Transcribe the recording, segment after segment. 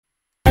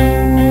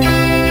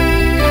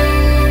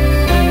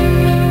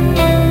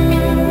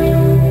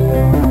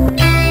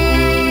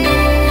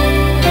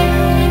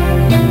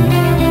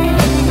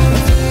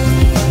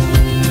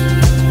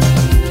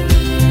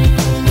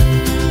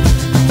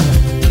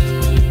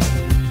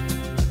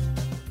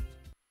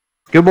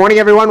Good morning,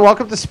 everyone.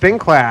 Welcome to Spin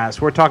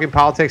Class. We're talking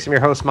politics. I'm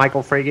your host,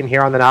 Michael Fragan,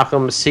 here on the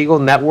Nachum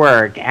Segal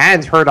Network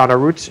and heard on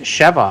Arutz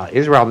Sheva,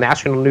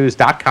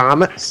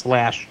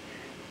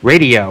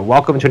 IsraelNationalNews.com/radio.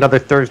 Welcome to another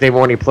Thursday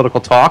morning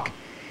political talk.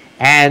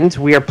 And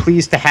we are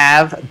pleased to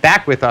have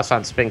back with us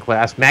on Spin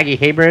Class Maggie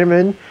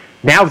Haberman,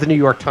 now of the New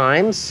York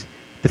Times.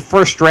 The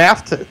first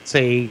draft, it's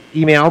a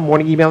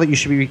morning email that you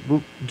should be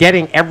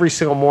getting every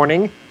single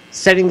morning,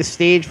 setting the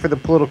stage for the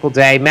political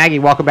day. Maggie,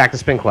 welcome back to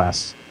Spin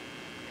Class.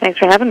 Thanks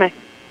for having me.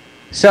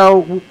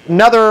 So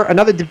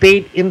another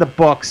debate in the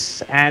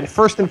books, and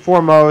first and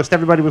foremost,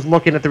 everybody was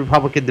looking at the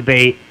Republican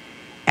debate,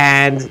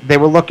 and they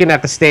were looking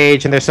at the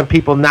stage, and there's some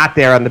people not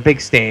there on the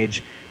big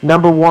stage.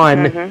 Number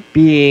one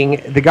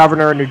being the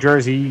governor of New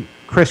Jersey,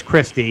 Chris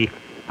Christie,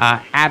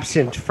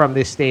 absent from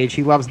this stage.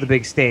 He loves the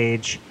big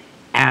stage.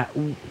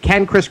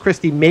 Can Chris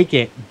Christie make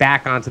it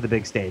back onto the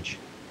big stage?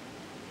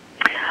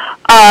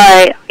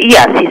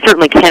 Yes, he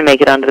certainly can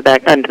make it onto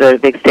the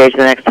big stage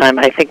the next time.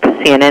 I think the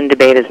CNN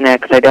debate is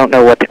next. I don't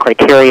know what the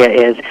criteria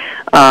is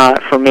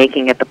for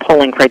making it. The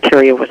polling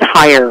criteria was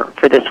higher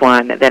for this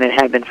one than it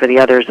had been for the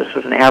others. This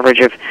was an average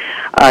of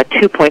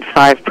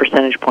 2.5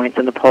 percentage points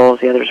in the polls.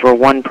 The others were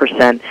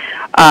 1%.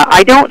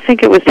 I don't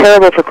think it was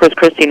terrible for Chris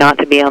Christie not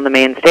to be on the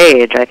main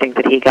stage. I think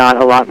that he got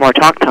a lot more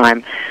talk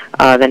time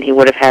than he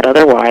would have had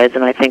otherwise,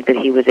 and I think that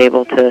he was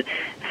able to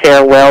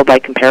fare well by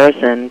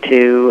comparison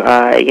to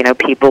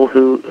people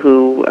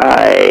who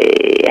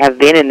have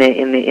been in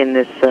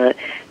this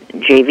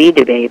JV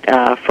debate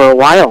for a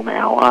while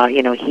now.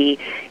 He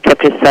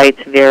kept his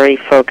sights very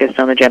focused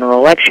on the general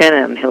election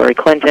and Hillary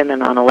Clinton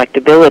and on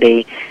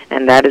electability,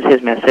 and that is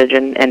his message,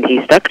 and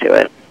he stuck to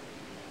it.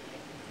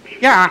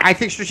 Yeah, I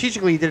think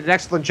strategically he did an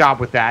excellent job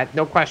with that.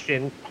 No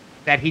question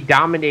that he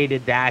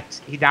dominated that.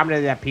 He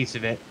dominated that piece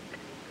of it.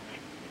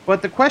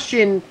 But the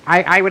question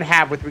I would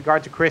have with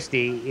regard to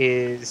Christie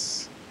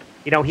is,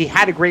 he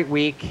had a great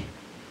week.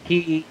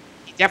 He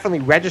definitely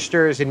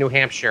registers in New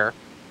Hampshire.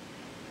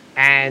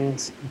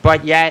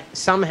 But yet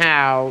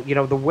somehow,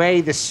 the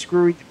way the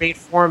screwy debate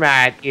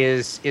format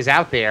is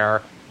out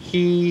there,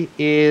 he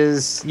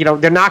is,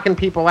 they're knocking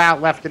people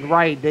out left and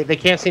right. They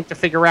can't seem to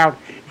figure out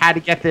how to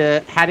get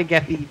the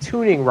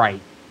tuning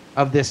right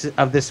of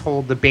this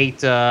whole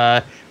debate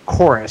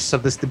chorus,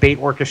 of this debate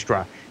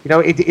orchestra.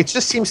 It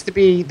just seems to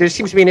be, there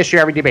seems to be an issue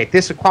every debate.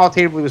 This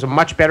qualitatively was a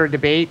much better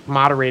debate,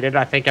 moderated.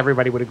 I think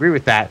everybody would agree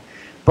with that.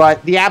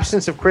 But the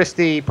absence of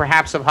Christie,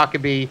 perhaps of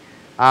Huckabee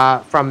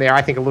from there,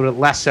 I think a little bit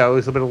less so,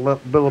 is a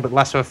little bit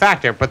less of a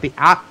factor. But the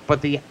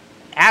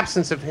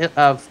absence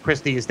of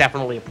Christie is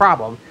definitely a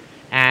problem.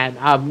 And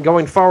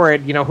going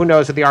forward, who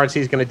knows what the RNC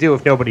is going to do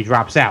if nobody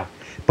drops out.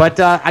 But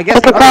I guess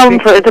it's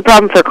a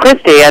problem for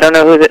Christie. I don't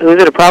know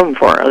who's it a problem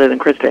for other than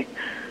Christie.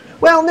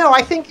 Well, no,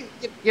 I think,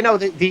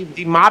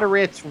 the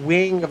moderate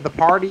wing of the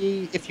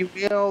party, if you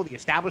will, the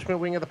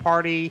establishment wing of the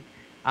party,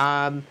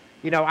 I'm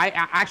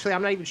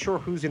not even sure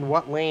who's in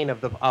what lane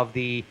of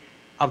the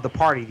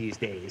party these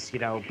days,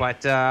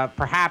 but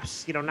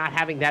perhaps, not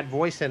having that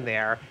voice in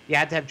there, you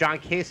had to have John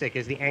Kasich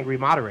as the angry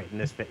moderate in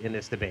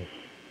this debate.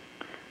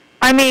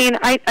 I mean,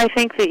 I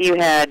think that you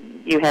had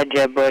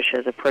Jeb Bush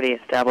as a pretty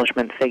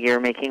establishment figure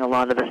making a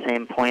lot of the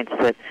same points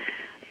that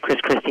Chris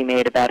Christie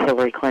made about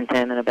Hillary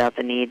Clinton and about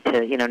the need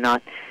to,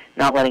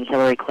 not letting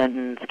Hillary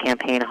Clinton's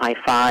campaign high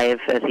five,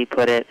 as he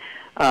put it,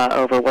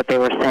 over what they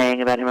were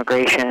saying about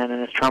immigration and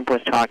as Trump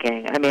was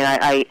talking. I mean,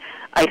 I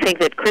think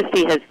that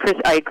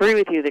I agree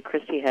with you that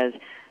Christie has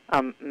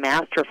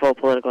masterful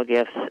political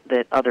gifts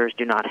that others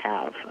do not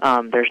have.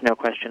 There's no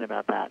question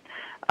about that.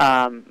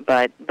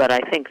 But I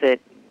think that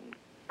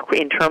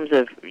in terms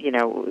of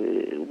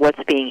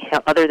what's being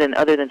other than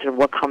sort of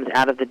what comes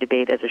out of the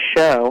debate as a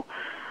show.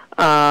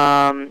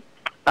 I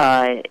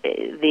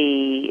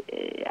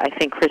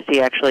think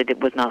Christie actually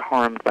was not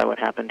harmed by what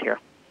happened here.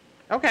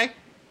 Okay.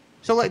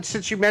 So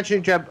since you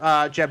mentioned Jeb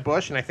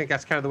Bush, and I think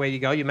that's kind of the way you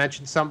go, you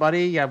mentioned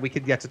somebody, we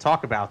could get to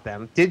talk about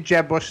them. Did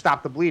Jeb Bush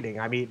stop the bleeding?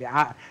 I mean,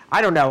 I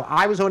don't know.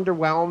 I was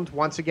underwhelmed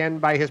once again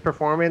by his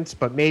performance,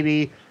 but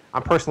maybe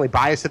I'm personally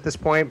biased at this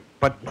point.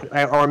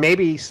 Or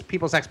maybe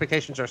people's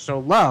expectations are so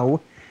low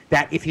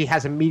that if he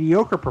has a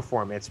mediocre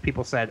performance,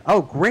 people said,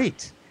 "Oh,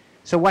 great."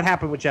 So what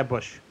happened with Jeb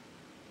Bush?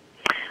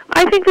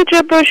 I think that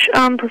Jeb Bush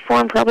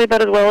performed probably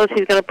about as well as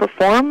he's going to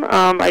perform.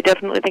 I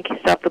definitely think he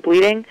stopped the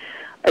bleeding.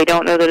 I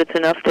don't know that it's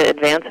enough to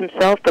advance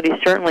himself, but he's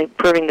certainly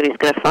proving that he's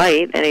going to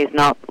fight, and he's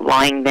not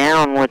lying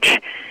down, which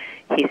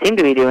he seemed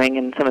to be doing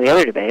in some of the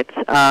other debates.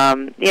 I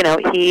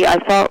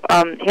thought,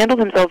 handled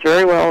himself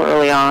very well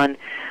early on.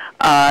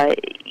 A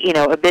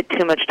bit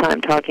too much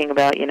time talking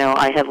about,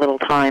 I had little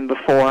time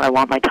before, I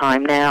want my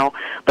time now.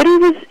 But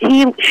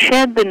he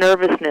shed the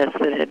nervousness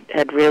that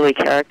had really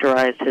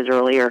characterized his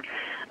earlier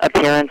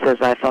appearances,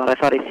 I thought. I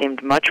thought he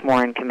seemed much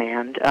more in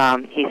command.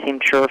 He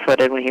seemed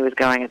sure-footed when he was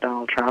going at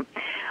Donald Trump.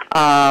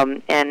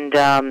 I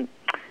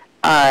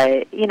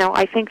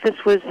think this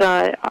was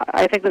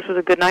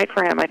a good night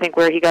for him. I think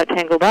where he got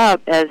tangled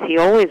up, as he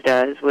always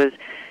does, was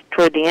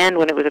toward the end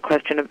when it was a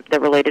question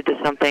that related to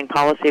something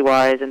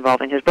policy-wise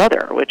involving his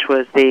brother, which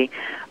was the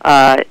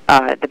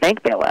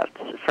bank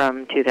bailouts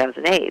from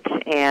 2008.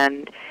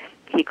 And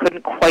he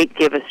couldn't quite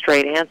give a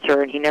straight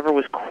answer, and he never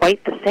was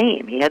quite the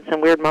same. He had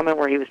some weird moment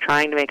where he was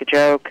trying to make a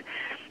joke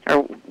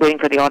or waiting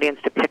for the audience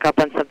to pick up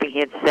on something he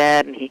had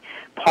said, and he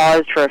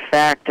paused for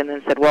effect and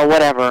then said, well,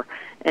 whatever,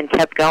 and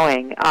kept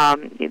going.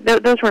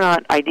 Those were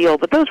not ideal,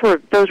 but those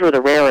were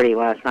the rarity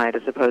last night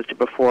as opposed to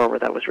before where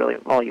that was really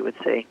all you would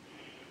see.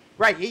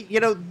 Right. You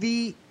know,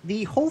 the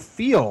whole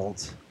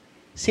field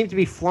seemed to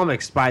be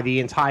flummoxed by the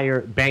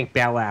entire bank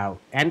bailout,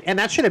 and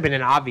that should have been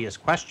an obvious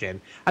question.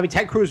 I mean,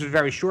 Ted Cruz was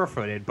very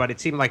sure-footed, but it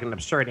seemed like an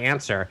absurd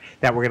answer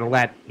that we're going to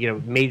let, you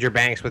know, major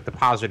banks with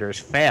depositors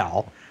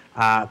fail.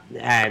 Of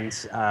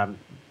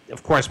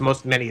course,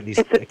 many of these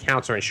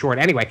accounts are insured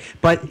anyway.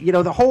 But you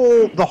know, the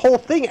whole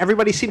thing,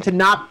 everybody seemed to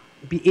not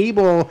be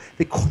able.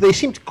 They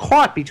seemed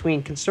caught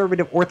between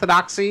conservative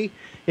orthodoxy,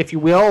 if you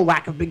will,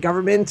 lack of big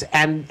government,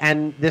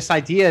 and this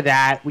idea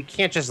that we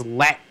can't just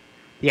let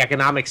the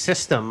economic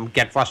system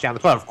get flushed down the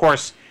toilet. Of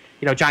course,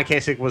 you know, John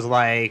Kasich was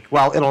like,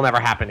 "Well, it'll never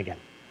happen again."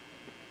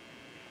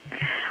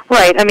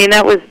 Right. I mean,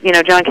 that was, you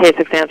know, John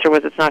Kasich's answer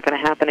was, "It's not going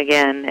to happen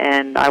again,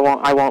 and I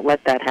won't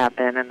let that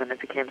happen." And then it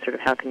became sort of,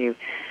 how can you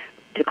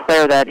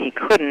declare that he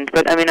couldn't?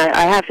 But I mean,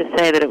 I have to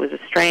say that it was a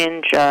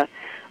strange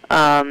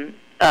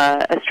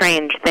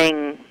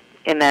thing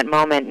in that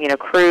moment. You know,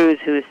 Cruz,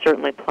 who is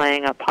certainly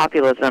playing up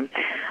populism.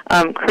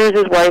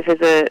 Cruz's wife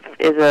is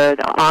a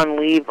on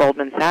leave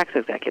Goldman Sachs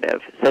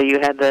executive. So you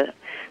had the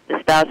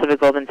spouse of a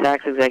Goldman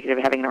Sachs executive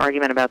having an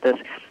argument about this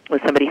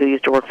with somebody who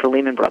used to work for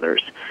Lehman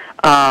Brothers,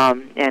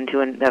 and who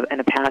in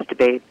a past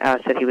debate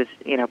said he was,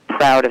 you know,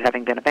 proud of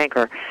having been a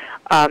banker.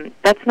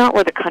 That's not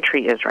where the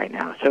country is right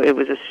now. So it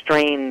was a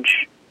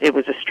strange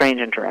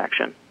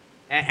interaction.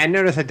 And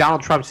notice that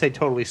Donald Trump stayed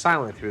totally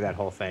silent through that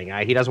whole thing.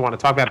 He doesn't want to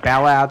talk about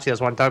bailouts. He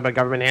doesn't want to talk about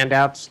government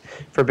handouts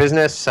for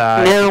business.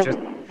 No.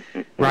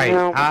 Right.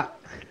 No.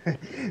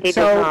 He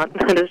does not.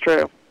 That is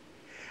true.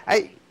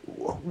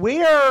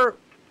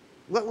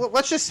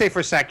 Let's just say for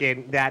a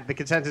second that the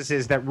consensus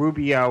is that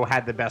Rubio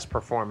had the best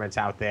performance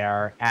out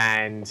there,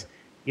 and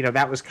you know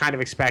that was kind of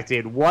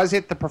expected. Was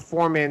it the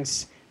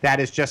performance that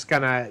is just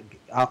going to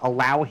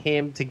allow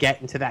him to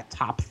get into that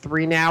top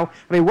three now?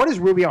 I mean, what does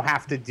Rubio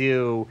have to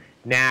do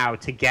now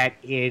to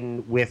get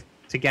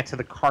to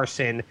the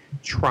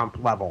Carson-Trump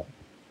level?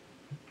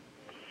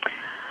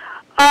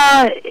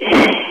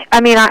 I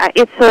mean,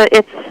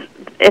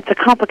 it's a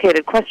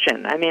complicated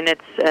question. I mean,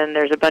 and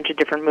there's a bunch of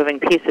different moving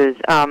pieces.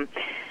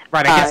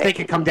 Right, I guess they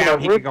could come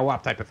down, he could go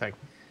up, type of thing.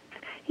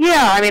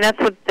 Yeah, I mean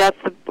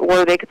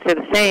or they could say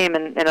the same,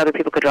 and other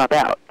people could drop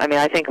out. I mean,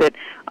 I think that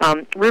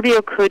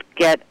Rubio could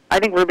get. I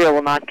think Rubio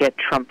will not get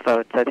Trump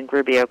votes. I think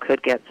Rubio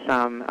could get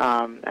some.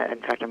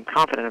 In fact, I'm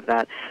confident of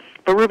that.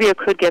 But Rubio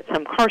could get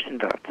some Carson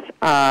votes.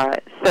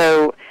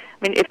 So, I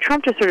mean, if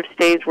Trump just sort of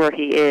stays where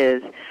he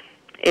is,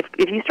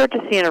 if you start to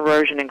see an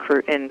erosion in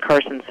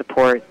Carson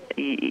support,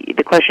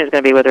 the question is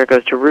going to be whether it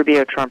goes to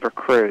Rubio, Trump, or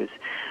Cruz.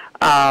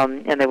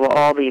 And they will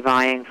all be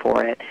vying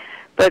for it.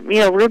 But, you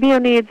know, Rubio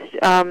needs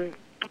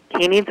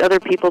other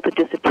people to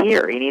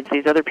disappear. He needs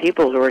these other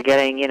people who are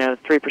getting, you know,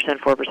 3%, 4%,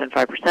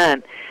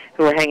 5%,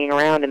 who are hanging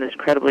around in this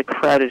incredibly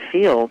crowded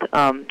field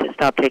to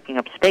stop taking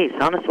up space.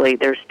 Honestly,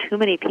 there's too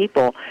many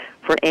people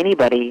for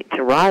anybody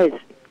to rise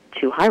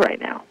too high right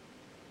now.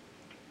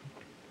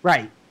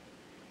 Right.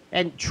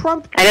 And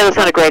Trump... I know it's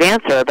not a great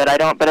answer, but at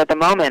the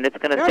moment it's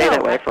going to stay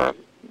that way for...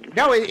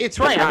 No, it's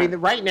right. I mean,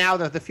 right now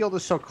the field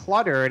is so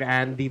cluttered,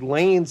 and the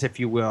lanes, if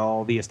you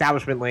will, the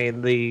establishment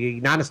lane, the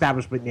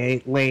non-establishment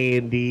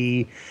lane,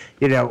 the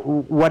the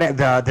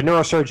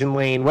neurosurgeon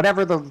lane,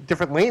 whatever the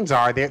different lanes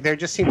are, they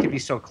just seem to be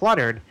so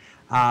cluttered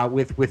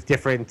with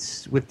different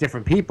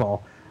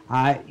people.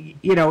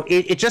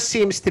 It just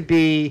seems to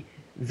be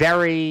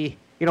very.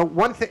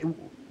 One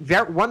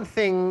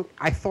thing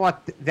I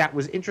thought that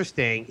was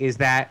interesting is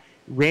that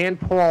Rand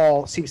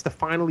Paul seems to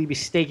finally be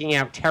staking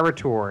out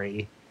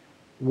territory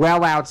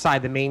well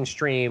outside the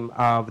mainstream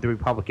of the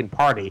Republican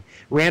Party.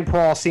 Rand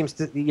Paul seems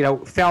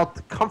to,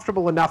 felt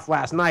comfortable enough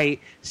last night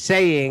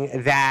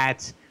saying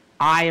that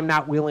I am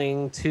not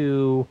willing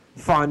to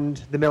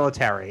fund the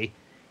military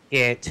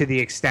to the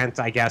extent,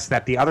 I guess,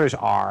 that the others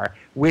are,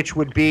 which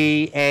would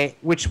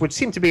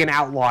seem to be an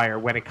outlier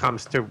when it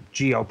comes to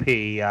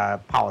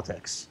GOP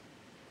politics.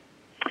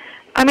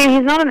 I mean,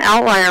 he's not an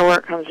outlier where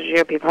it comes to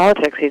GOP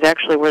politics. He's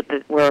actually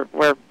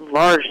where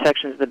large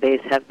sections of the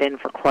base have been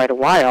for quite a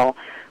while,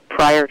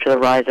 prior to the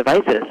rise of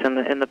ISIS.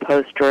 In the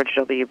post-George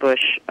W.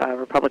 Bush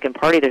Republican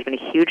Party, there's been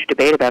a huge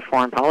debate about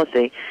foreign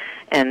policy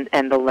and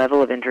the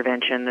level of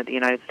intervention that the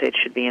United States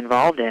should be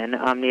involved in.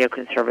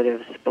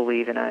 Neoconservatives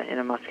believe in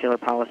a muscular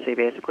policy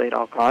basically at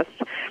all costs.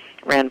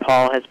 Rand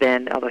Paul has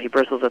been, although he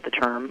bristles at the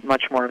term,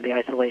 much more of the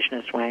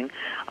isolationist wing.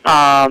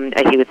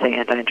 He would say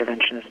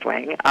anti-interventionist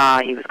wing.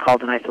 He was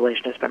called an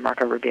isolationist by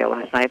Marco Rubio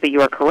last night. But you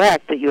are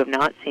correct that you have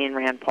not seen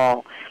Rand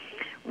Paul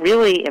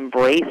really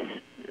embrace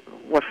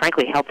what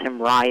frankly helped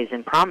him rise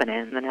in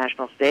prominence in the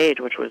national stage,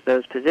 which was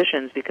those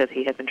positions, because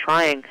he had been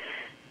trying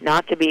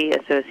not to be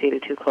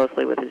associated too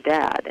closely with his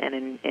dad.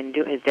 And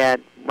his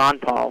dad, Ron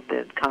Paul,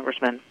 the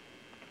congressman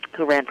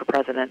who ran for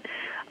president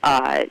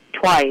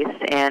twice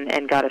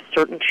and got a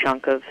certain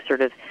chunk of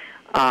sort of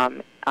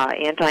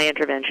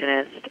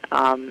anti-interventionist,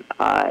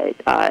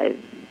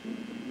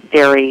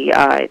 very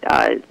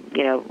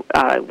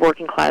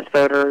working class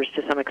voters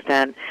to some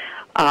extent,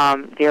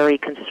 very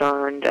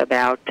concerned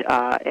about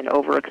an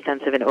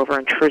overextensive and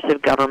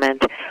over-intrusive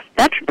government.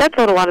 That's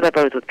what a lot of that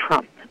vote is with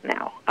Trump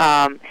now.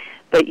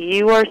 But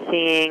you are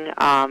seeing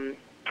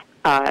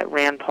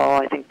Rand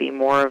Paul, I think,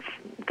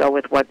 go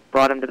with what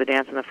brought him to the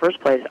dance in the first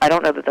place. I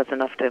don't know that that's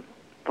enough to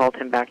vault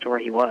him back to where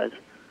he was.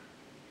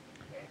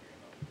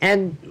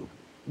 And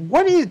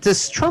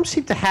does Trump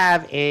seem to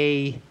have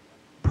a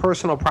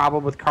personal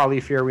problem with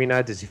Carly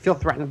Fiorina? Does he feel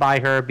threatened by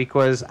her?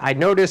 Because I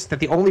noticed that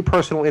the only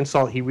personal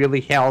insult he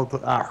really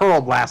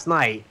hurled last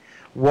night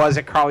was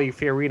at Carly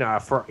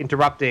Fiorina for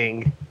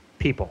interrupting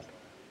people.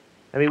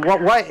 I mean,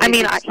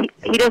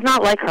 he does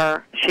not like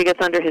her. She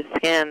gets under his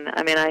skin.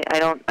 I mean, I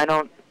don't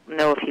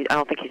know if I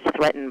don't think he's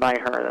threatened by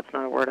her. That's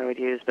not a word I would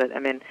use, but I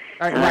mean,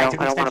 I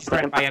don't want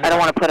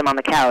to put him on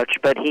the couch,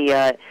 but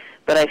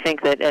but I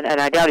think that, and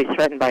I doubt he's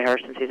threatened by her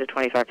since he's at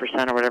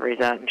 25% or whatever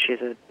he's at, and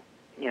she's at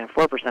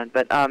 4%.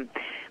 But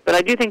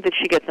I do think that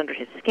she gets under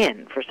his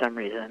skin for some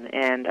reason,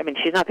 and I mean,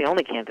 she's not the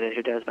only candidate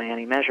who does by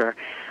any measure.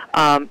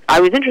 I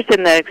was interested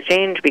in that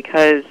exchange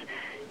because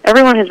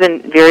everyone has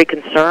been very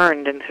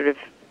concerned and sort of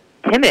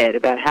timid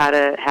about how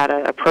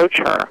to approach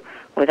her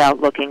without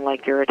looking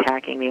like you're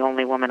attacking the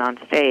only woman on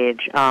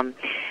stage. I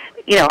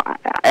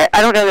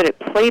don't know that it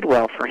played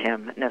well for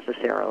him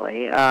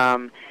necessarily,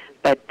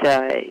 but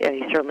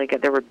he certainly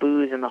there were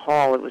boos in the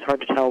hall. It was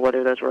hard to tell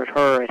whether those were at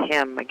her or at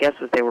him. My guess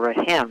was they were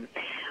at him.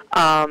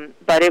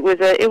 But it was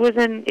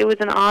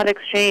an odd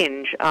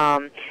exchange.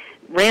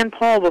 Rand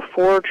Paul,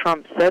 before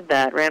Trump said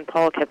that, Rand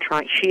Paul kept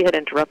trying. She had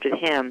interrupted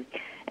him,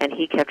 and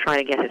he kept trying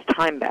to get his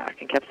time back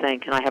and kept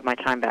saying, "Can I have my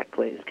time back,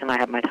 please? Can I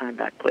have my time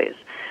back, please?"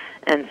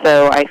 And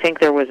so I think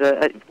there was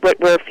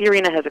where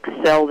Fiorina has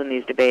excelled in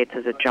these debates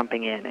is at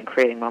jumping in and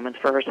creating moments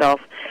for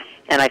herself,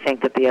 and I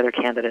think that the other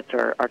candidates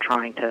are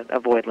trying to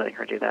avoid letting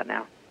her do that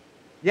now.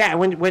 Yeah,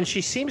 when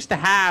she seems to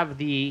have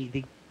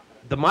the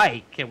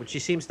mic, and when she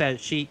seems that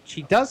she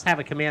does have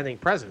a commanding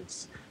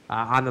presence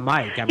on the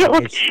mic. I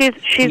mean, she's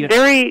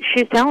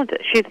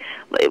talented.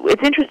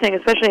 It's interesting,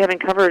 especially having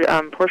covered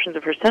portions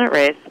of her Senate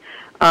race.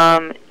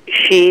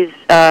 She's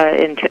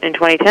in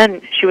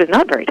 2010. She was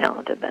not very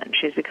talented then.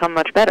 She's become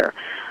much better,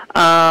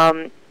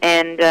 so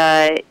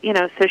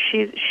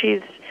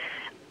she's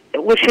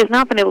what she has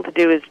not been able to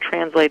do is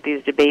translate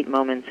these debate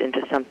moments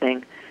into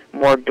something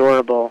more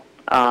durable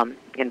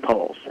in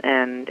polls,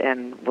 and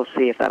we'll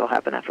see if that'll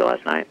happen after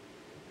last night.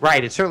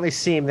 Right. It certainly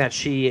seemed that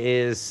she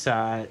is,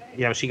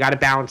 she got a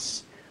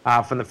bounce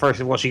from the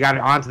first. Well, she got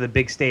onto the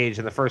big stage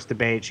in the first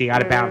debate. She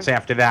got a bounce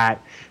after that,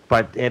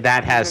 but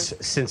that has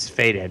since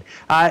faded.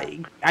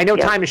 I know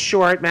time is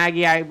short,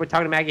 Maggie. We're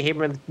talking to Maggie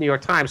Haberman of the New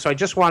York Times, so I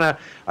just want to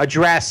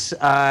address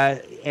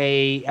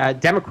a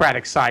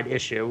Democratic side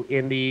issue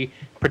in the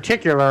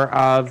particular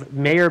of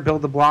Mayor Bill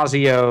de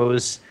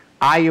Blasio's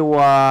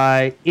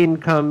Iowa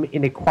income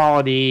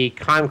inequality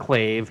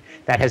conclave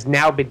that has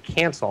now been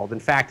canceled. In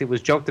fact, it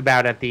was joked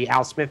about at the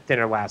Al Smith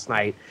dinner last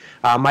night.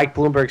 Mike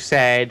Bloomberg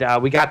said,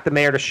 we got the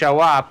mayor to show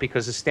up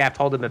because his staff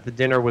told him that the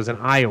dinner was in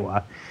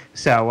Iowa.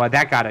 So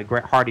that got a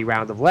great hearty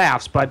round of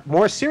laughs. But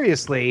more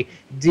seriously,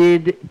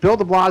 did Bill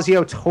de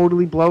Blasio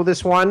totally blow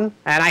this one?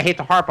 And I hate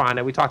to harp on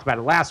it. We talked about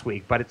it last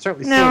week, but it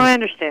certainly seems... No, I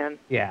understand.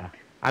 Yeah.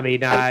 I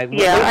mean...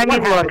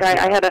 look,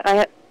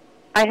 I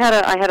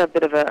had a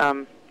bit of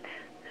a...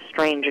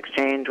 strange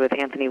exchange with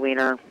Anthony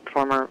Weiner,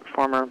 former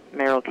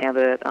mayoral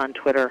candidate, on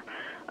Twitter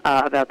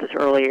about this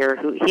earlier.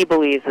 Who he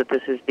believes that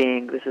this is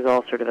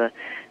all sort of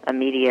a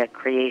media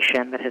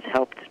creation that has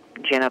helped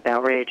gin up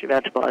outrage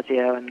about de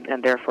Blasio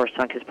and therefore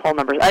sunk his poll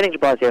numbers. I think de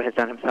Blasio has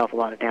done himself a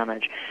lot of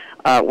damage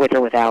with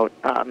or without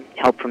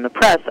help from the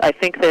press. I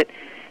think that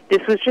this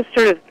was just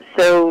sort of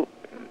so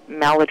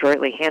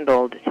maladroitly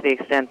handled to the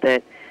extent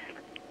that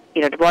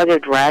de Blasio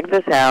dragged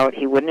this out.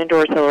 He wouldn't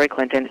endorse Hillary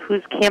Clinton,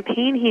 whose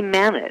campaign he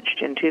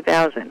managed in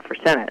 2000 for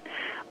Senate.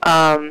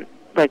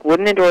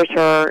 Wouldn't endorse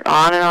her,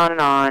 on and on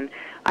and on.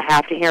 I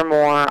have to hear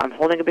more. I'm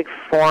holding a big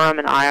forum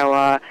in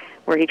Iowa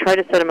where he tried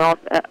to set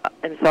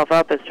himself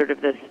up as sort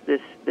of this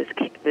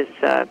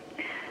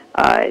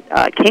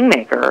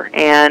kingmaker.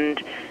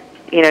 And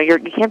you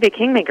can't be a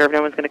kingmaker if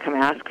no one's going to come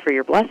ask for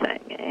your blessing.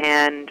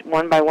 And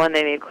one by one,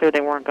 they made clear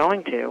they weren't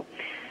going to.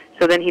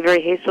 So then he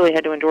very hastily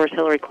had to endorse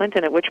Hillary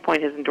Clinton, at which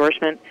point his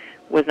endorsement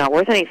was not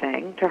worth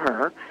anything to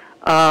her,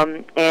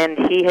 and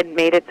he had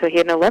made it so he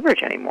had no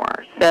leverage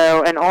anymore.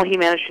 So, and all he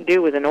managed to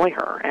do was annoy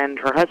her and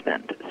her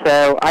husband.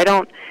 So I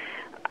don't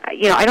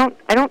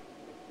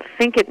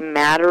think it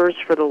matters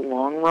for the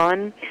long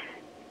run.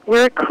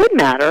 Where it could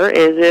matter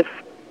is if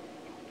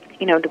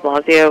de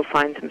Blasio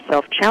finds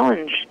himself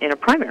challenged in a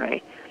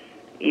primary.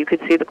 You could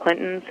see the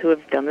Clintons, who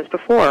have done this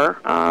before,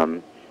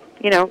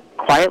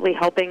 quietly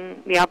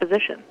helping the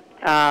opposition.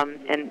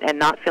 And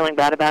not feeling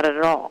bad about it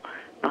at all.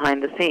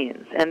 behind the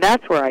scenes. And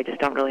that's where I just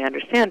don't really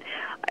understand.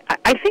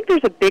 I think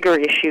there's a bigger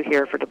issue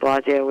here for de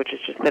Blasio, which is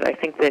just that I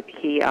think that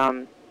he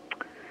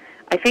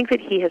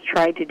has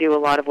tried to do a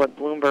lot of what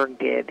Bloomberg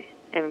did.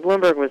 And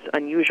Bloomberg was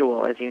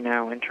unusual, as you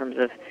know, in terms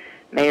of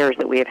mayors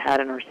that we have had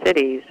in our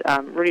cities.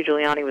 Rudy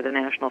Giuliani was a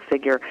national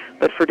figure,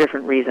 but for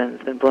different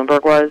reasons than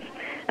Bloomberg was.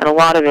 And a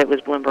lot of it was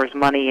Bloomberg's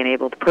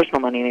personal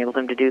money enabled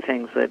him to do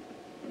things that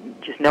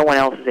just no one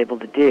else is able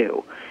to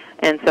do.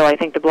 And so I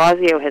think de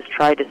Blasio has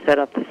tried to set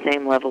up the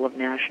same level of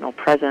national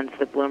presence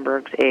that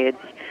Bloomberg's aides,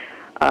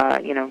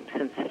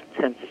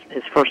 since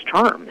his first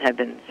term, had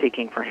been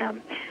seeking for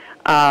him.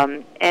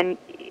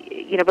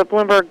 But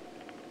Bloomberg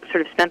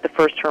sort of spent the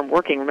first term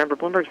working. Remember,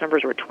 Bloomberg's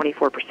numbers were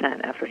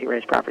 24% after he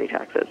raised property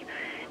taxes.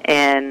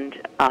 And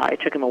it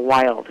took him a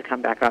while to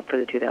come back up for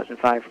the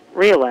 2005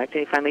 re-elect,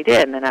 and he finally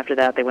did. And then after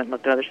that, they went and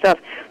looked at other stuff.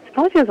 de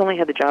Blasio's only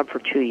had the job for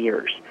 2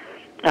 years.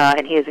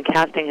 And he has been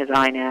casting his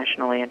eye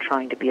nationally and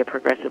trying to be a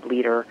progressive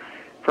leader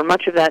for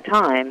much of that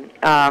time.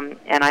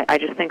 And I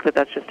just think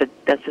that's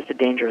just a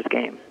dangerous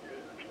game.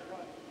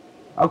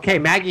 Okay,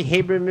 Maggie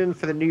Haberman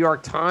for the New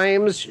York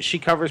Times. She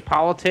covers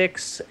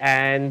politics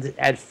and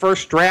at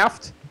First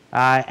Draft,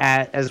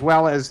 as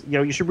well as,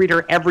 you should read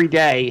her every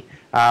day,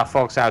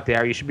 folks out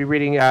there. You should be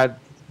reading New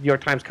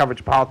York Times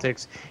coverage of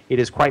politics. It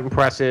is quite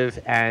impressive,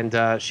 and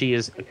she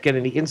is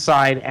getting the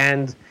inside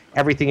and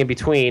everything in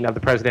between of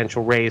the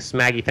presidential race.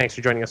 Maggie, thanks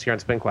for joining us here on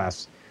Spin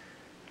Class.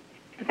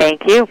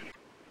 Thank you.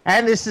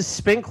 And this is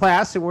Spin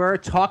Class, and we're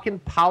talking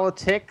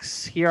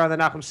politics here on the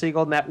Nachum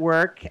Segal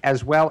Network,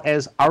 as well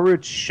as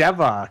Arutz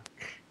Sheva,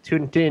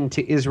 tuned in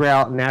to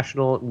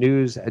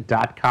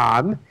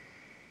IsraelNationalNews.com.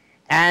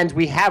 And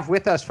we have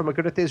with us from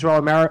Agudah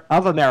Israel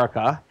of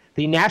America,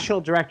 the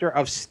National Director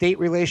of State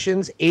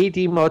Relations,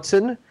 A.D.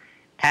 Motzen,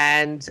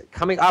 and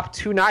coming up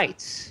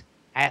tonight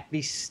at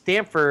the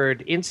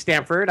Stanford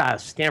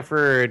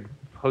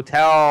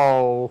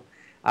Hotel,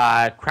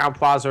 Crown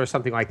Plaza or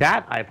something like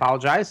that. I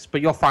apologize,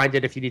 but you'll find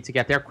it if you need to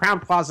get there. Crown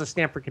Plaza,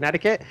 Stanford,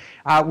 Connecticut,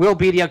 will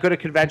be the Agudah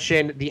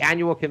Convention, the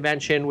annual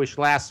convention, which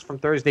lasts from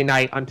Thursday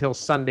night until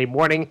Sunday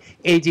morning.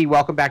 A.D.,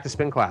 welcome back to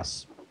Spin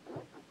Class.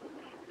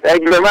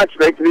 Thank you very much.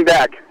 Great to be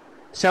back.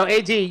 So,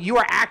 A.D., you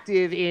are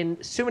active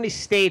in so many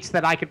states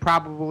that I could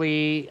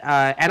probably,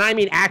 and I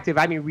mean active,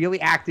 I mean really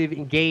active,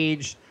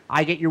 engaged.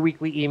 I get your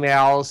weekly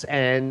emails,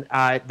 and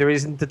there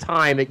isn't the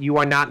time that you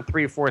are not in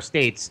 3 or 4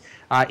 states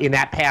in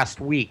that past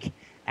week.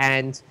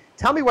 And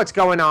tell me what's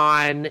going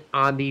on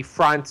the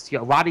front.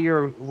 A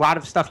lot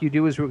of stuff you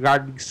do is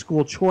regarding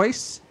school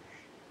choice,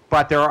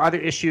 but there are other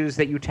issues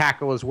that you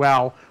tackle as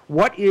well.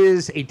 What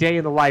is a day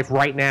in the life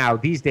right now,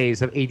 these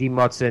days, of A.D.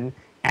 Motzen,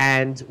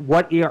 and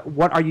what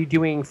are you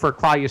doing for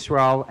Klal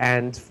Yisrael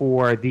and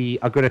for the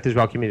Agudah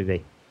Israel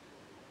community?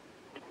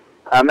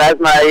 As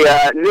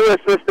my new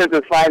assistant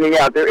is finding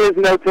out, there is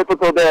no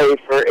typical day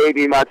for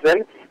A.D.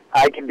 Motzen.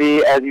 I can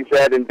be, as you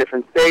said, in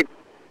different states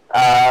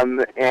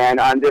and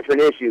on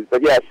different issues.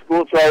 But yes,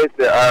 school choice.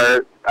 There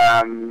are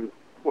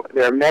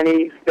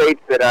many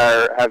states that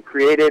have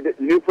created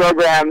new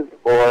programs,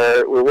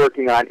 or we're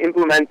working on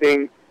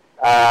implementing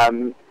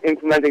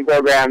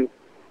programs,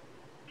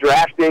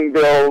 drafting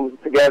bills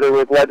together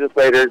with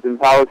legislators and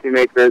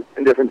policymakers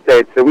in different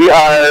states. So we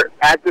are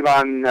active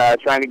on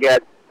trying to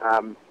get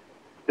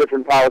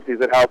different policies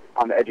that help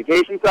on the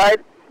education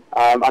side.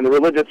 On the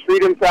religious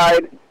freedom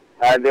side,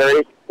 there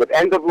is with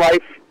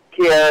end-of-life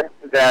care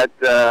that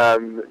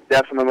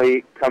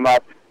definitely come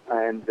up,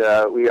 and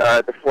we are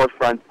at the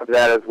forefront of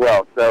that as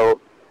well.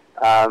 So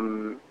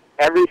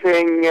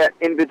everything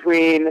in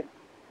between,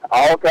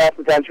 all across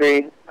the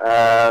country,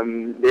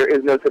 there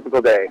is no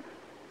typical day.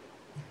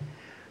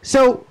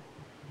 So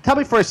tell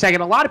me for a second,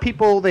 a lot of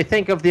people, they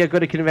think of the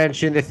Agudah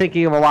Convention, they're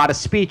thinking of a lot of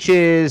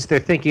speeches, they're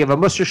thinking of a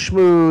Musar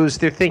Shmooze,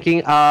 they're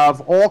thinking of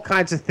all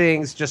kinds of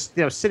things just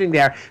sitting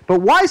there.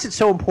 But why is it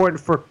so important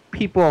for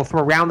people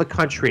from around the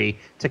country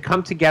to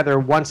come together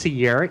once a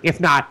year, if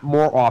not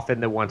more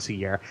often than once a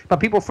year, but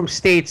people from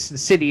states and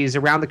cities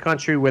around the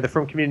country where the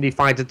Frum community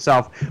finds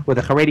itself, where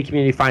the Haredi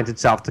community finds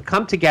itself, to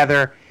come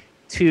together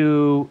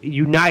to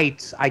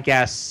unite, I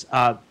guess?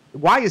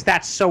 Why is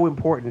that so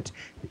important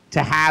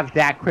to have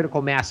that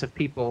critical mass of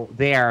people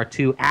there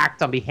to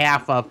act on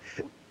behalf of,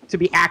 to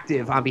be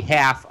active on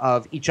behalf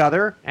of each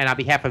other and on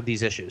behalf of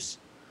these issues?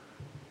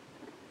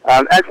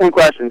 Excellent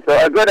question. So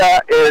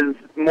Agudah is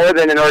more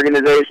than an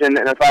organization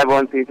and a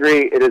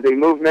 501c3. It is a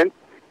movement,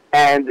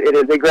 and it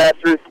is a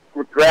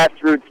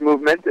grassroots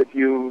movement. If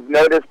you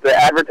notice the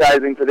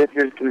advertising for this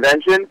year's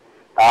convention,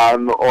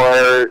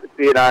 or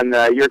see it on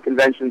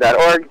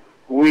yourconvention.org,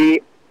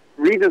 we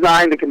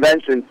redesigned the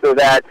convention so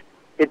that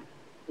it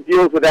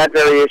deals with that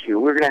very issue.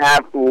 We're going to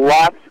have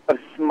lots of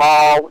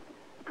small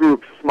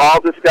groups,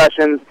 small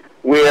discussions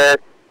where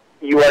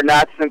you are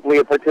not simply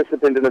a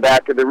participant in the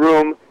back of the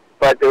room,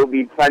 but there will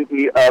be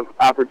plenty of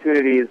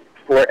opportunities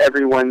for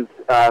everyone's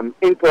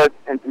input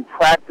and some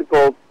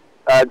practical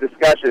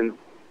discussions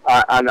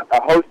on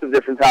a host of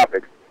different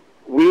topics.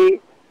 We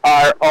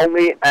are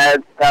only as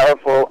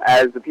powerful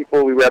as the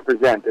people we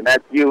represent, and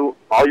that's you,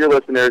 all your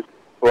listeners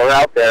who are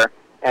out there.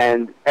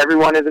 and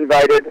everyone is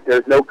invited.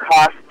 There's no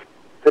cost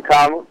to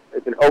come.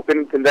 It's an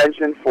open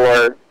convention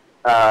for,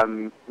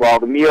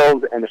 the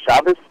meals and the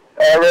Shabbos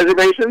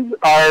reservations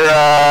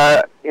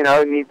are,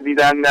 need to be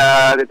done.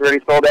 It's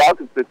already sold out.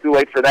 It's too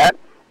late for that.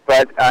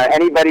 But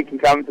anybody can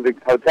come to the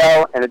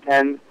hotel and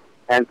attend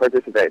and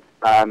participate.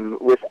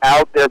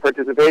 Without their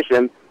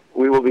participation,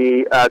 we will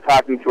be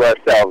talking to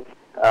ourselves.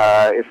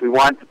 If we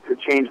want to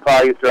change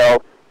Klal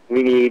Yisrael,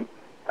 we need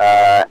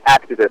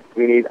activists.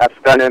 We need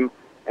afganim,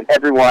 and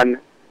everyone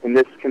in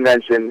this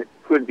convention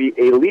could be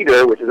a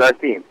leader, which is our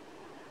theme.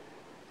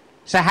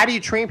 So how do you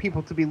train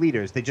people to be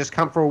leaders? They just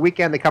come for a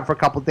weekend, they come for a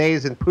couple of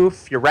days, and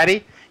poof, you're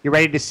ready? You're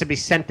ready to be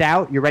sent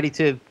out? You're ready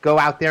to go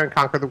out there and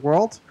conquer the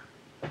world?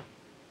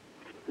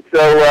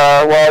 So,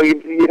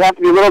 you'd have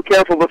to be a little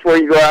careful before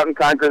you go out and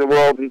conquer the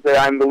world and say,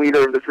 I'm the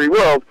leader of the free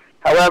world.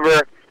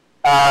 However,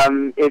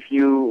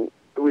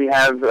 we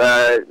have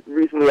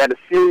recently had a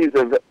series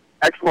of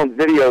excellent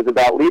videos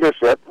about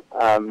leadership.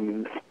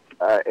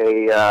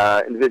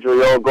 Individual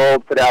Yoel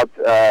Gold put out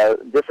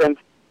different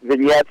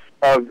vignettes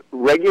of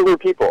regular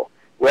people,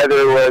 whether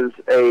it was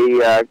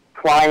a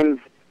Klein's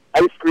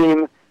ice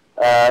cream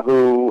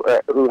who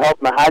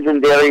helped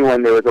Mahadran Dairy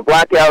when there was a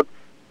blackout,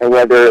 and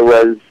whether it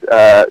was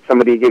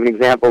somebody gave an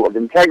example of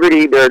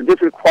integrity. There are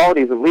different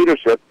qualities of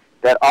leadership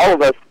that all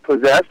of us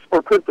possess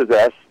or could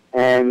possess,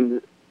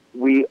 and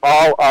we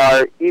all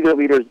are either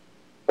leaders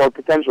or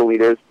potential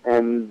leaders,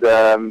 and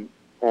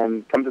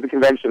come to the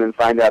convention and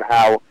find out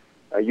how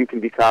you can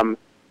become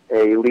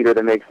a leader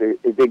that makes a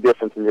big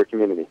difference in your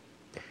community.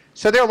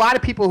 So there are a lot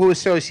of people who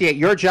associate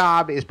your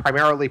job is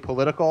primarily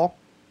political,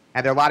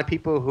 and there are a lot of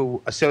people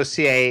who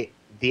associate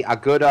the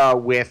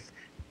Agudah with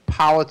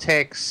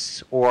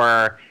politics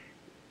or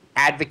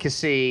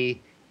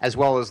advocacy, as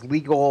well as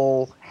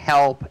legal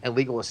help and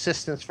legal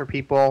assistance for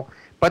people.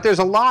 But there's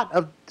a lot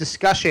of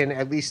discussion,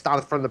 at least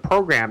from the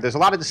program, there's a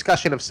lot of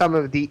discussion of some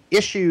of the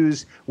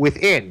issues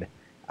within,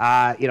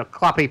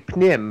 klape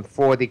pnim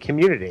for the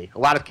community, a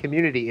lot of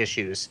community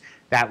issues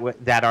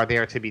that are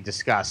there to be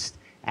discussed.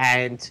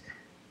 And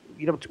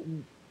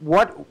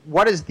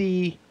what is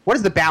the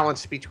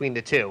balance between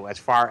the two as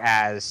far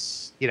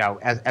as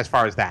as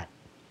far as that?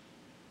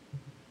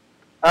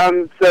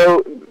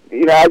 So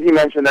as you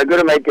mentioned,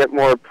 Agudah might get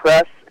more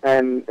press,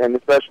 and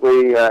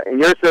especially in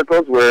your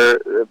circles, where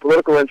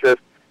political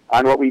interest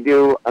on what we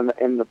do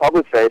in the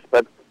public face.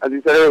 But as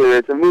you said earlier,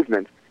 it's a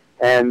movement,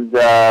 and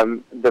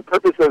the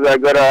purpose of the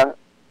Agudah,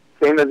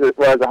 same as it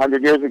was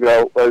 100 years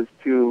ago, was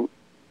to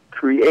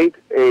create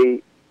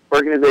a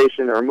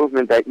organization or a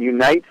movement that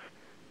unites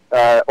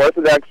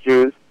Orthodox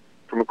Jews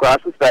from across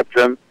the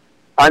spectrum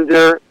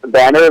under the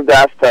banner of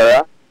Das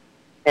Torah,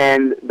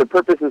 and the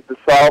purpose is to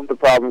solve the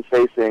problems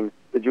facing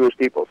the Jewish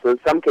people. So in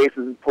some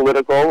cases,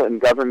 political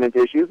and government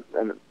issues,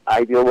 and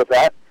I deal with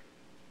that,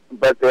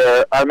 but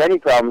there are many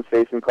problems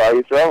facing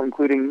Klal Yisrael,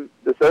 including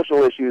the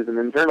social issues and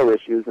internal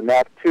issues, and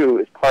that, too,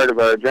 is part of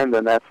our agenda,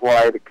 and that's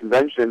why the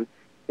convention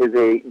is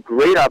a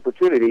great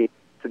opportunity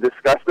to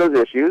discuss those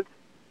issues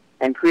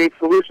and create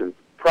solutions.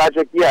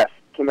 Project Yes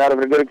came out of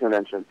an Agudah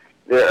convention.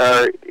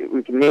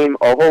 We can name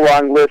a whole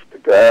long list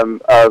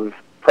of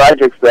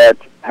projects that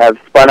have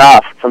spun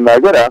off from the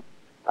Agudah.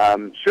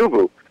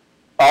 Shuvu,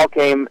 all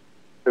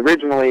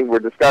were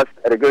discussed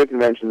at Agudah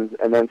conventions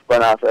and then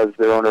spun off as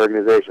their own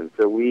organization.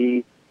 So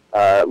we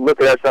look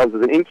at ourselves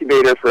as an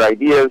incubator for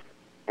ideas,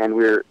 and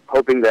we're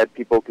hoping that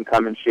people can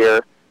come and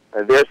share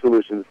their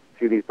solutions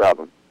to these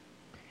problems.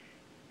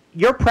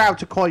 You're proud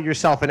to call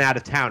yourself an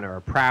out-of-towner,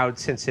 a proud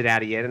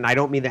Cincinnatian, and I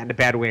don't mean that in a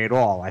bad way at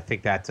all. I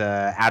think that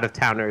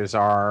out-of-towners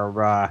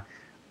have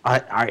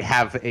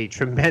a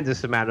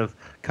tremendous amount of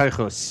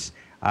koichus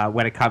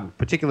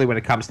particularly when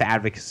it comes to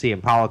advocacy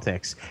and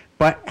politics.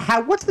 But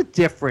what's the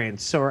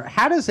difference, or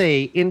how does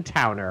a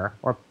in-towner,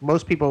 or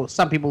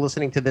some people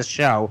listening to this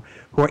show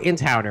who are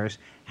in-towners,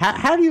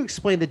 how do you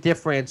explain the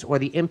difference or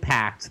the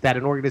impact that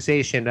an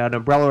organization, an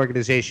umbrella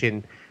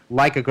organization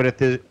like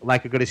Agudah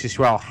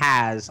Yisrael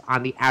has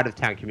on the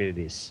out-of-town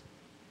communities?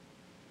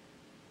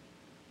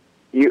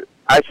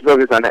 I should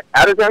focus on that.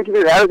 Out-of-town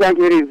community. Out-of-town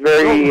community is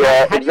very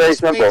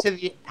simple.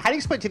 How do you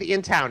explain to the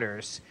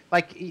in-towners?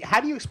 Like,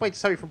 how do you explain to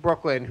somebody from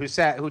Brooklyn who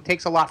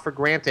takes a lot for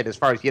granted as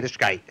far as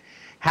Yiddishkeit?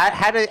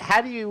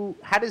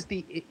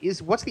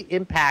 What's the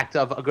impact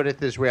of Agudah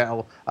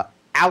Yisrael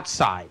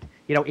outside?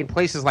 In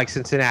places like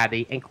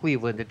Cincinnati and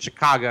Cleveland and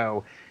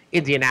Chicago,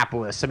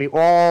 Indianapolis. I mean,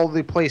 all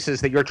the places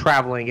that you're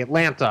traveling,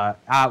 Atlanta.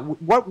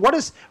 What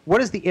is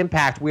the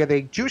impact where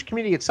the Jewish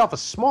community itself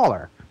is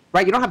smaller?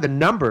 Right, you don't have the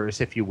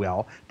numbers, if you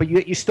will, but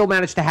you still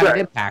manage to have an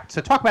impact.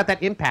 So talk about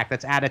that impact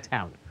that's out of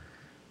town.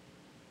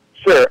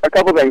 Sure, a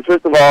couple things.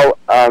 First of all,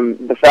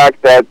 the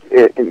fact that,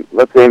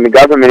 let's say in the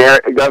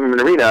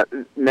government arena,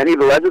 many of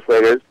the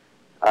legislators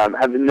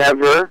have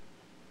never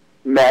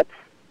met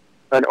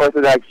an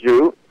Orthodox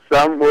Jew.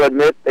 Some will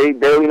admit they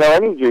barely know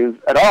any Jews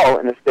at all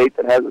in a state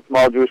that has a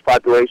small Jewish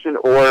population,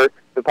 or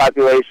the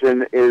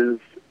population is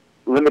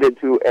limited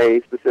to a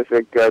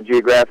specific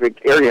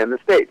geographic area in the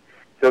state.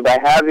 So by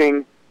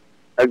having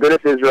Agudah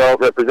Yisrael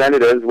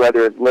representatives,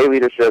 whether it's lay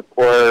leadership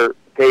or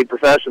paid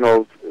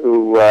professionals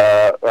who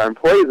are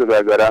employees of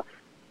Agudah,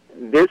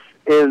 this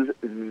is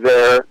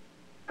their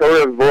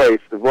sort of voice,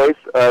 the voice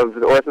of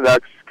the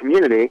Orthodox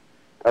community,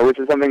 which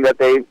is something that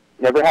they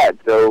never had.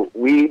 So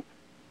we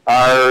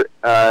are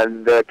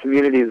the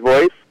community's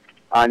voice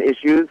on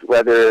issues,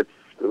 whether it's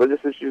religious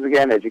issues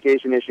again,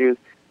 education issues,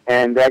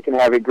 and that can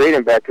have a great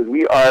impact because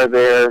we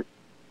are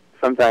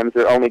sometimes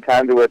their only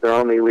conduit, their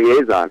only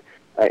liaison.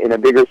 In a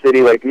bigger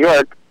city like New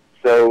York,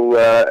 so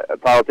a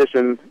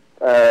politician,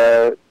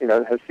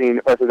 has seen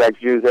Orthodox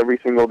Jews every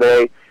single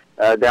day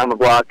down the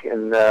block,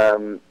 and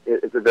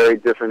it's a very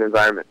different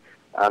environment.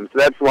 So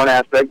that's one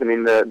aspect. I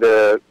mean,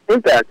 the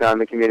impact on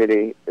the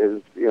community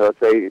is, let's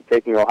say,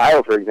 taking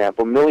Ohio, for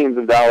example, millions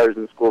of dollars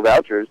in school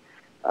vouchers,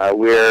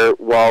 where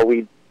while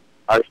we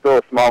are still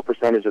a small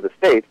percentage of the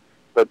state,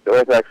 but the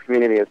Orthodox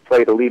community has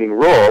played a leading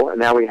role, and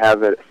now we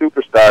have a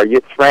superstar,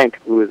 Yitz Frank,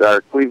 who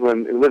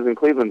lives in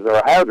Cleveland, as our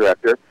Ohio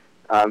director,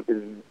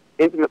 is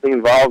intimately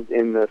involved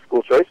in the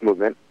school choice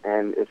movement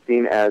and is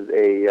seen as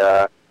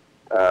a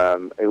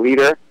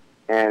leader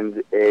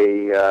and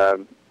a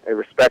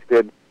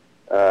respected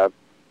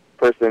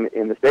person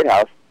in the State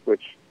House,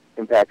 which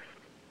impacts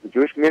the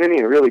Jewish community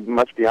and really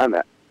much beyond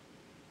that.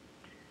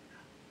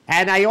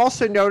 And I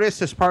also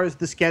noticed, as part of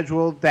the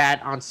schedule, that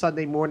on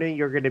Sunday morning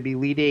you're going to be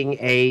leading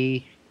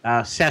a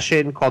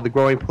session called The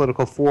Growing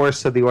Political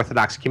Force of the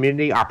Orthodox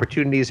Community,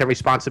 Opportunities and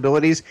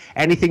Responsibilities.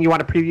 Anything you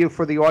want to preview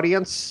for the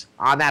audience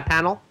on that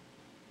panel?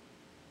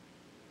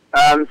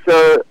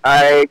 So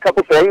a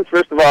couple things.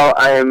 First of all,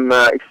 I am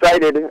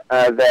excited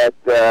that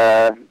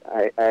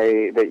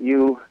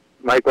you,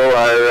 Michael,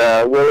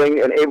 are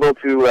willing and able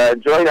to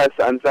join us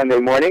on Sunday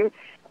morning.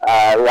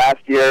 Last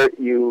year,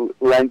 you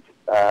lent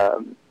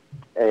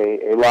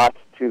a lot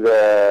to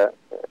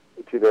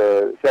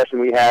the session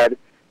we had,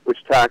 which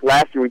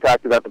last year we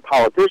talked about the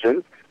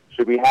politicians.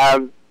 Should we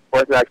have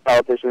Orthodox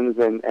politicians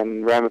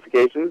and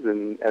ramifications?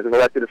 And as an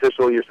elected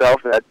official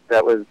yourself,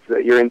 that was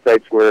your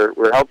insights were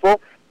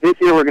helpful. This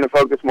year we're going to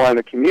focus more on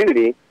the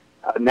community.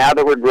 Now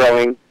that we're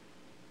growing,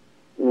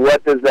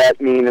 what does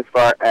that mean as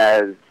far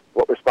as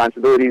what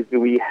responsibilities do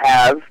we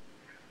have?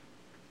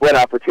 What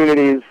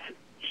opportunities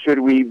should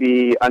we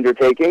be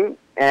undertaking?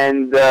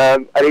 And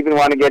I'd even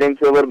want to get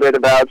into a little bit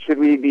about, should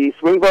we be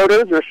swing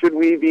voters, or should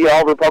we be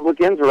all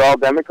Republicans or all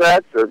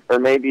Democrats, or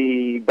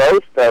maybe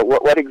both?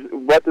 What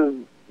does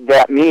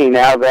that mean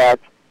now that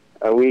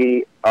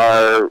we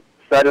are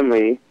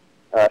suddenly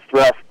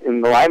thrust in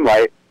the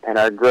limelight, and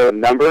our growth in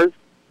numbers,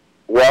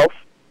 wealth,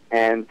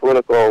 and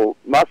political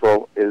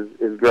muscle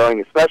is growing,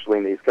 especially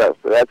in the East Coast.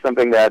 So that's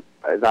something that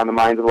is on the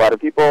minds of a lot of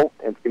people.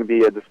 It's going to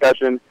be a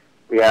discussion.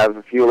 We have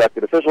a few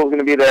elected officials going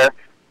to be there,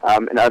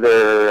 and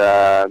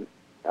other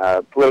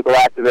political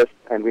activists,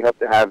 and we hope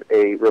to have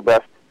a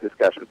robust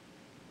discussion.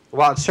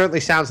 Well, it certainly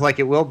sounds like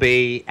it will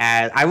be,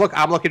 and I'm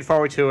looking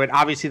forward to it.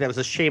 Obviously, that was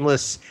a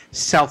shameless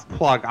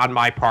self-plug on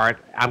my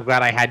part. I'm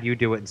glad I had you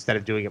do it instead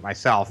of doing it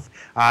myself.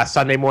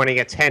 Sunday morning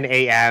at 10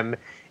 a.m.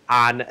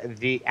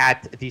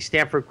 at the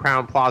Stanford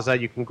Crown Plaza.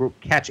 You can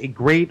catch a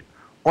great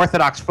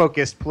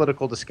Orthodox-focused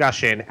political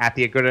discussion at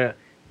the Agudah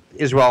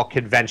Israel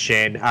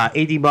Convention.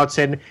 A.D.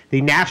 Motzen, the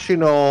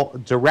National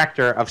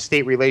Director of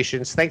State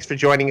Relations, thanks for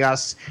joining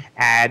us,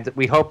 and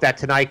we hope that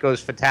tonight goes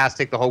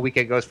fantastic, the whole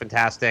weekend goes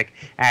fantastic,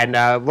 and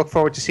look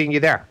forward to seeing you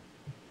there.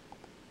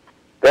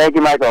 Thank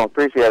you, Michael.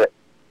 Appreciate it.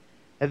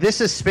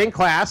 This is Spin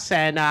Class,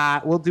 and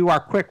we'll do our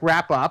quick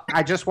wrap-up.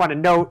 I just want to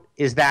note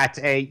is that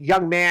a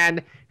young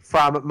man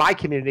from my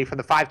community, from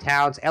the Five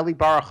Towns, Eli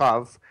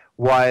Baruchov,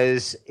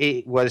 was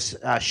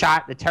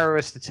shot in a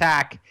terrorist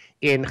attack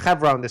in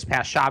Hebron this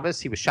past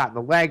Shabbos. He was shot in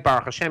the leg.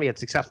 Baruch Hashem, he had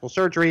successful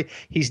surgery.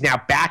 He's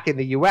now back in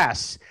the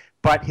U.S.,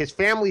 but his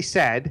family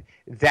said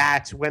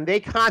that when they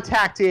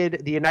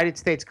contacted the United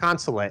States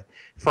consulate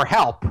for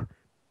help,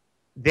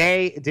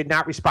 they did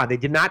not respond. They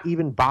did not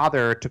even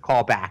bother to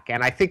call back.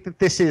 And I think that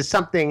this is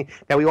something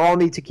that we all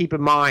need to keep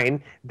in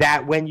mind,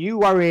 that when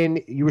you are in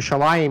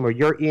Yerushalayim or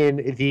you're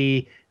in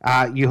the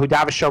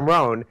Yehuda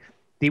v'Shomron,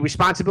 the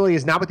responsibility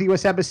is not with the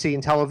U.S. Embassy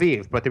in Tel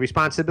Aviv, but the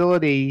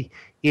responsibility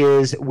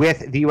is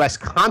with the U.S.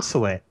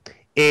 consulate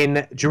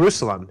in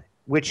Jerusalem,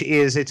 which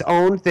is its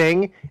own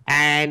thing.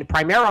 And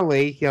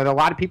primarily, there are a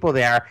lot of people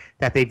there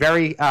that they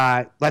very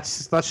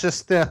let's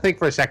just think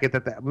for a second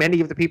that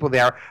many of the people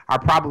there are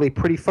probably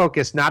pretty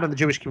focused not on the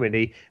Jewish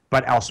community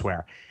but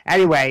elsewhere.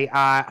 Anyway,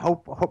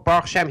 hope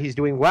Baruch Hashem, he's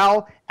doing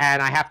well,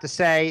 and I have to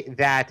say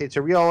that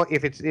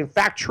if it's in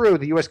fact true,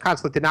 the U.S.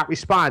 consulate did not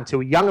respond to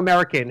a young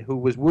American who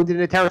was wounded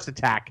in a terrorist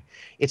attack.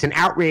 It's an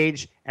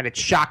outrage, and it's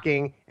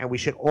shocking, and we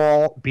should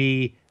all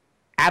be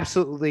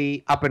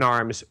absolutely up in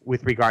arms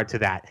with regard to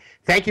that.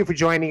 Thank you for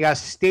joining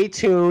us. Stay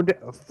tuned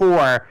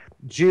for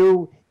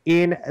Jew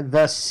in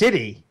the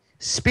City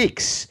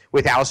Speaks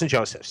with Allison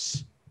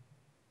Josephs.